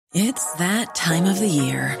It's that time of the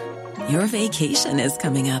year. Your vacation is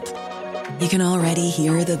coming up. You can already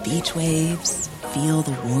hear the beach waves, feel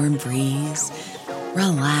the warm breeze,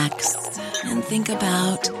 relax, and think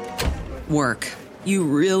about work. You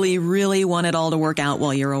really, really want it all to work out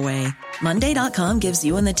while you're away. Monday.com gives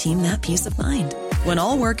you and the team that peace of mind. When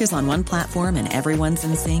all work is on one platform and everyone's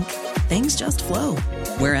in sync, things just flow.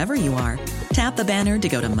 Wherever you are, tap the banner to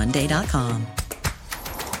go to Monday.com.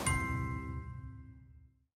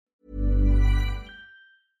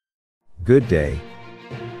 Good day.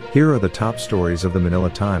 Here are the top stories of the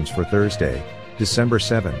Manila Times for Thursday, December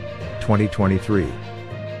 7, 2023.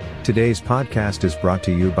 Today's podcast is brought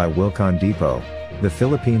to you by Wilcon Depot, the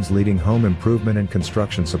Philippines' leading home improvement and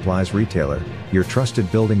construction supplies retailer, your trusted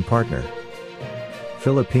building partner.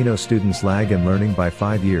 Filipino students lag in learning by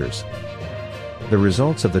 5 years. The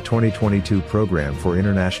results of the 2022 Program for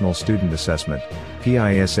International Student Assessment,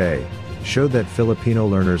 PISA, showed that Filipino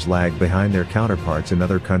learners lag behind their counterparts in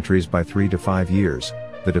other countries by 3 to 5 years,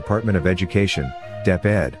 the Department of Education,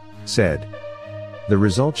 DepEd, said. The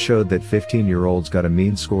results showed that 15-year-olds got a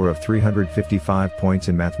mean score of 355 points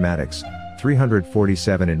in mathematics,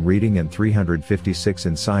 347 in reading and 356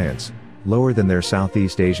 in science, lower than their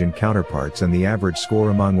Southeast Asian counterparts and the average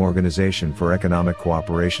score among Organization for Economic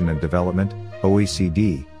Cooperation and Development,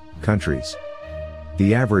 OECD, countries.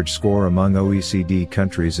 The average score among OECD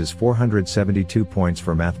countries is 472 points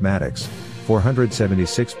for mathematics,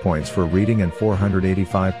 476 points for reading and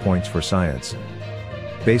 485 points for science.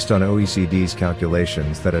 Based on OECD's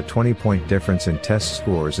calculations that a 20-point difference in test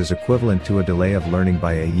scores is equivalent to a delay of learning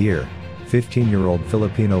by a year, 15-year-old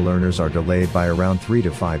Filipino learners are delayed by around 3 to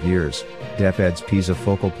 5 years, DepEd's PISA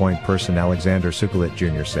focal point person Alexander Sukulit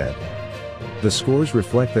Jr. said. The scores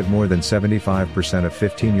reflect that more than 75% of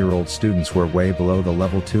 15-year-old students were way below the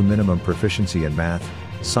Level 2 minimum proficiency in math,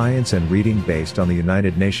 science and reading based on the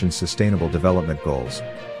United Nations Sustainable Development Goals.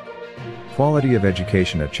 Quality of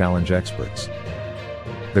education a challenge experts.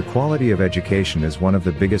 The quality of education is one of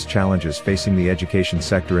the biggest challenges facing the education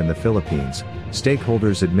sector in the Philippines,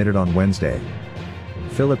 stakeholders admitted on Wednesday.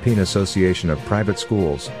 Philippine Association of Private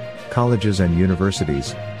Schools, Colleges and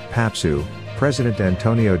Universities, PAPSU, President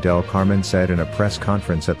Antonio del Carmen said in a press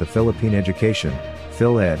conference at the Philippine Education,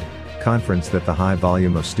 PhilEd, conference that the high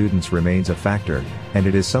volume of students remains a factor, and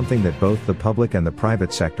it is something that both the public and the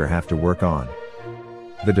private sector have to work on.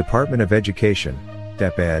 The Department of Education,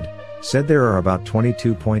 DepEd, said there are about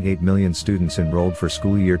 22.8 million students enrolled for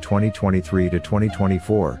school year 2023 to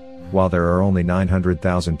 2024, while there are only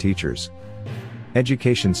 900,000 teachers.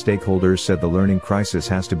 Education stakeholders said the learning crisis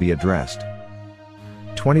has to be addressed.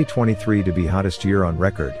 2023 to be hottest year on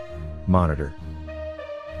record, Monitor.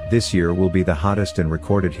 This year will be the hottest in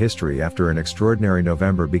recorded history after an extraordinary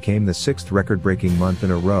November became the 6th record-breaking month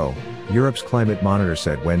in a row, Europe's Climate Monitor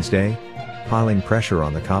said Wednesday, piling pressure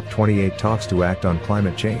on the COP28 talks to act on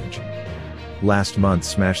climate change. Last month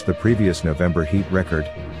smashed the previous November heat record,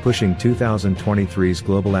 pushing 2023's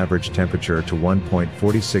global average temperature to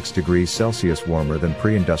 1.46 degrees Celsius warmer than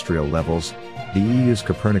pre-industrial levels, the EU's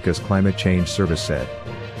Copernicus Climate Change Service said.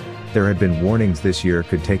 There had been warnings this year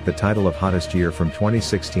could take the title of hottest year from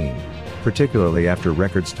 2016, particularly after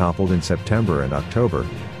records toppled in September and October,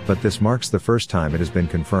 but this marks the first time it has been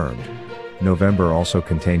confirmed. November also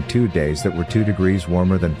contained 2 days that were 2 degrees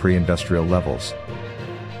warmer than pre-industrial levels.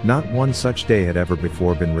 Not one such day had ever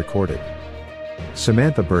before been recorded.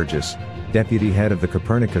 Samantha Burgess, deputy head of the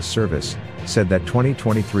Copernicus Service, said that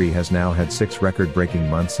 2023 has now had 6 record-breaking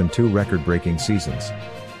months and 2 record-breaking seasons.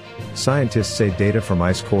 Scientists say data from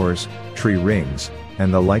ice cores, tree rings,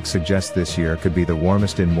 and the like suggest this year could be the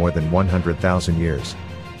warmest in more than 100,000 years.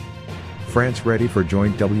 France ready for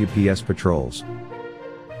joint WPS patrols.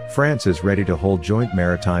 France is ready to hold joint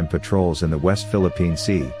maritime patrols in the West Philippine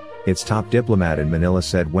Sea, its top diplomat in Manila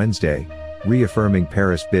said Wednesday, reaffirming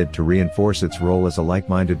Paris' bid to reinforce its role as a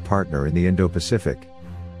like-minded partner in the Indo-Pacific.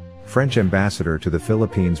 French ambassador to the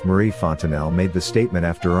Philippines Marie Fontanelle made the statement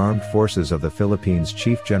after Armed Forces of the Philippines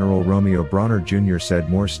Chief General Romeo Brawner Jr. said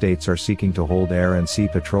more states are seeking to hold air and sea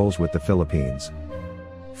patrols with the Philippines.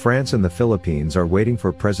 France and the Philippines are waiting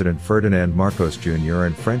for President Ferdinand Marcos Jr.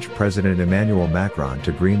 and French President Emmanuel Macron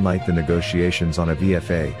to greenlight the negotiations on a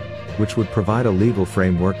VFA, which would provide a legal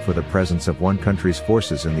framework for the presence of one country's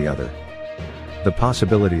forces in the other. The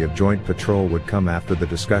possibility of joint patrol would come after the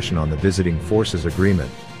discussion on the Visiting Forces Agreement.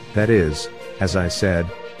 That is, as I said,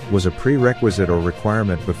 was a prerequisite or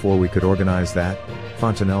requirement before we could organize that,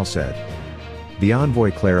 Fontanelle said. The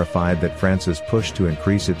envoy clarified that France's push to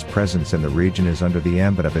increase its presence in the region is under the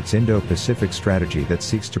ambit of its Indo-Pacific strategy that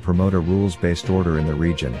seeks to promote a rules-based order in the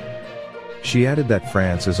region. She added that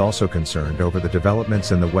France is also concerned over the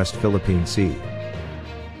developments in the West Philippine Sea.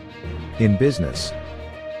 In business,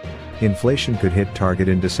 inflation could hit target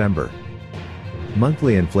in December.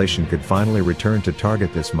 Monthly inflation could finally return to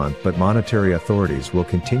target this month, but monetary authorities will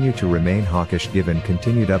continue to remain hawkish given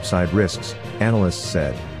continued upside risks, analysts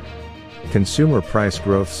said. Consumer price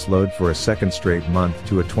growth slowed for a second straight month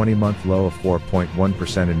to a 20-month low of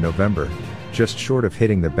 4.1% in November, just short of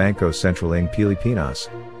hitting the Bangko Sentral ng Pilipinas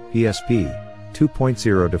 (BSP)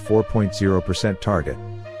 2.0 to 4.0% target.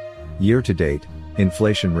 Year to date,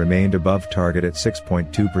 inflation remained above target at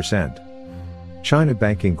 6.2%. China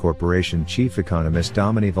Banking Corporation chief economist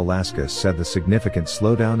Dominique Velasquez said the significant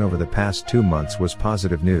slowdown over the past 2 months was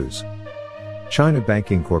positive news. China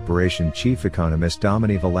Banking Corporation chief economist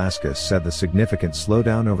Dominique Velasquez said the significant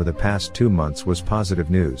slowdown over the past 2 months was positive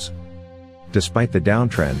news. Despite the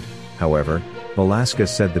downtrend, however, Velasquez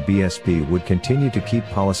said the BSP would continue to keep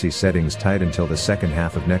policy settings tight until the second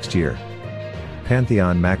half of next year.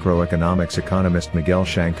 Pantheon macroeconomics economist Miguel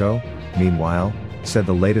Shanko, meanwhile, said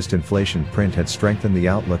the latest inflation print had strengthened the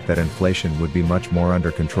outlook that inflation would be much more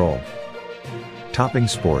under control. Topping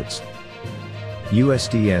sports.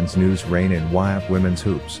 USD ends news reign in WIAP women's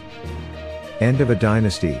hoops. End of a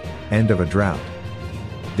dynasty, end of a drought.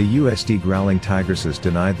 The USD Growling Tigresses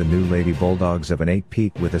denied the new Lady Bulldogs of an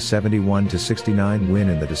 8-peat with a 71-69 win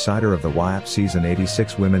in the decider of the WIAP Season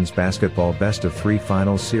 86 Women's Basketball Best of 3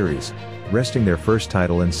 Finals Series, wresting their first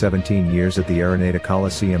title in 17 years at the Araneta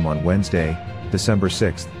Coliseum on Wednesday, December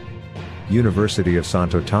 6. University of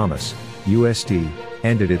Santo Tomas, USD,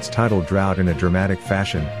 ended its title drought in a dramatic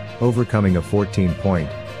fashion, overcoming a 14-point,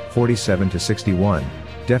 47-61,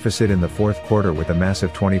 deficit in the fourth quarter with a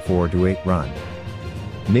massive 24-8 run.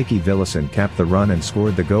 Nikki Villison capped the run and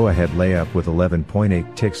scored the go-ahead layup with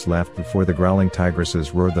 11.8 ticks left before the Growling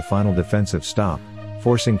Tigresses roared the final defensive stop,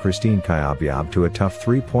 forcing Christine Kayabyab to a tough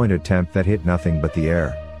three-point attempt that hit nothing but the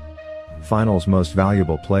air. Finals Most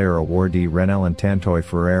Valuable Player awardee Renellen Tantoy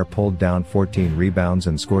Ferrer pulled down 14 rebounds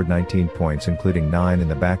and scored 19 points, including 9 in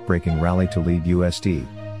the back-breaking rally to lead USD,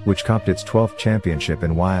 which copped its 12th championship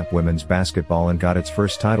in WIAP women's basketball and got its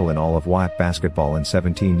first title in all of WIAP basketball in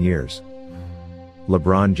 17 years.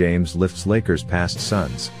 LeBron James lifts Lakers past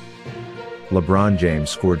Suns. LeBron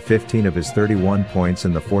James scored 15 of his 31 points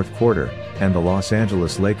in the fourth quarter, and the Los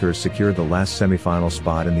Angeles Lakers secured the last semifinal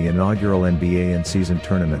spot in the inaugural NBA in-season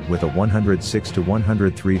tournament with a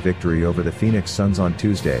 106-103 victory over the Phoenix Suns on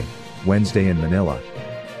Wednesday in Manila.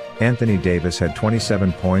 Anthony Davis had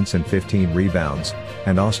 27 points and 15 rebounds,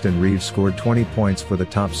 and Austin Reeves scored 20 points for the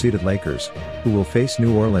top-seeded Lakers, who will face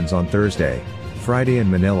New Orleans on Friday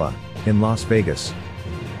in Manila, in Las Vegas.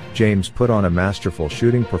 James put on a masterful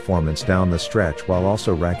shooting performance down the stretch while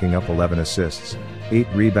also racking up 11 assists, 8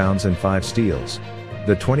 rebounds and 5 steals.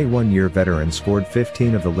 The 21-year veteran scored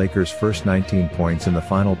 15 of the Lakers' first 19 points in the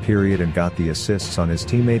final period and got the assists on his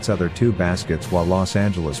teammates' other 2 baskets while Los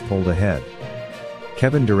Angeles pulled ahead.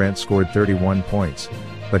 Kevin Durant scored 31 points,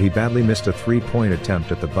 but he badly missed a 3-point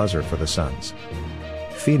attempt at the buzzer for the Suns.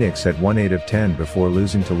 Phoenix had won 8 of 10 before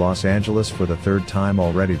losing to Los Angeles for the 3rd time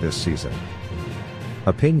already this season.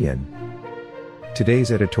 Opinion.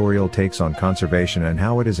 Today's editorial takes on conservation and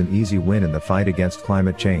how it is an easy win in the fight against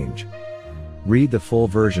climate change. Read the full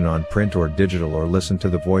version on print or digital or listen to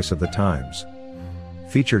the voice of the Times.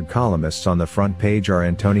 Featured columnists on the front page are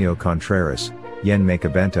Antonio Contreras, Yen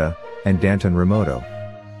Macabenta, and Danton Remoto.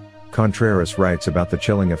 Contreras writes about the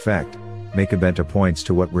chilling effect. Macabenta points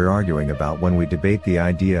to what we're arguing about when we debate the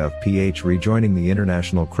idea of PH rejoining the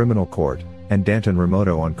International Criminal Court, and Danton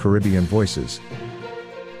Remoto on Caribbean Voices.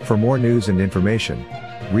 For more news and information,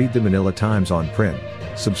 read the Manila Times on print,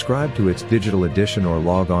 subscribe to its digital edition or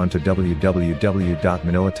log on to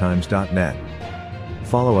www.manilatimes.net.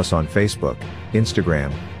 Follow us on Facebook,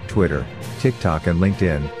 Instagram, Twitter, TikTok and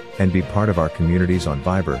LinkedIn, and be part of our communities on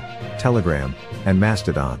Viber, Telegram, and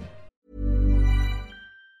Mastodon.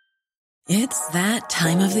 It's that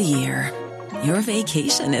time of the year. Your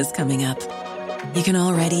vacation is coming up. You can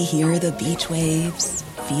already hear the beach waves,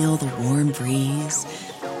 feel the warm breeze,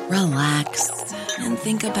 relax, and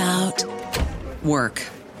think about work.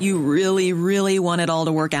 You really, really want it all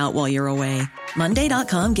to work out while you're away.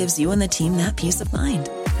 Monday.com gives you and the team that peace of mind.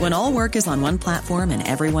 When all work is on one platform and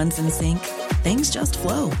everyone's in sync, things just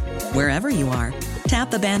flow. Wherever you are, tap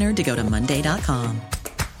the banner to go to Monday.com.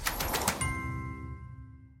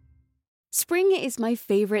 Spring is my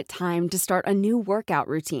favorite time to start a new workout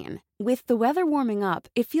routine. With the weather warming up,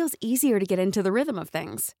 it feels easier to get into the rhythm of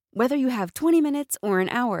things. Whether you have 20 minutes or an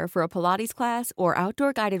hour for a Pilates class or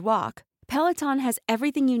outdoor guided walk, Peloton has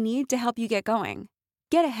everything you need to help you get going.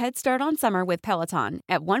 Get a head start on summer with Peloton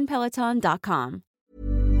at onepeloton.com.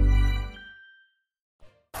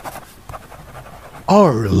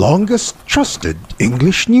 Our longest trusted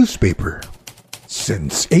English newspaper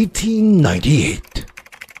since 1898.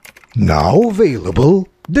 Now available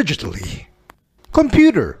digitally.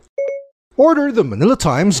 Computer. Order the Manila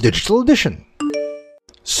Times Digital Edition.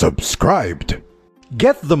 Subscribed.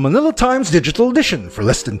 Get the Manila Times Digital Edition for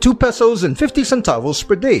less than 2 pesos and 50 centavos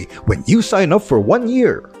per day when you sign up for 1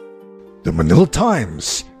 year. The Manila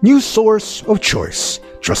Times, news source of choice,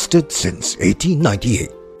 trusted since 1898.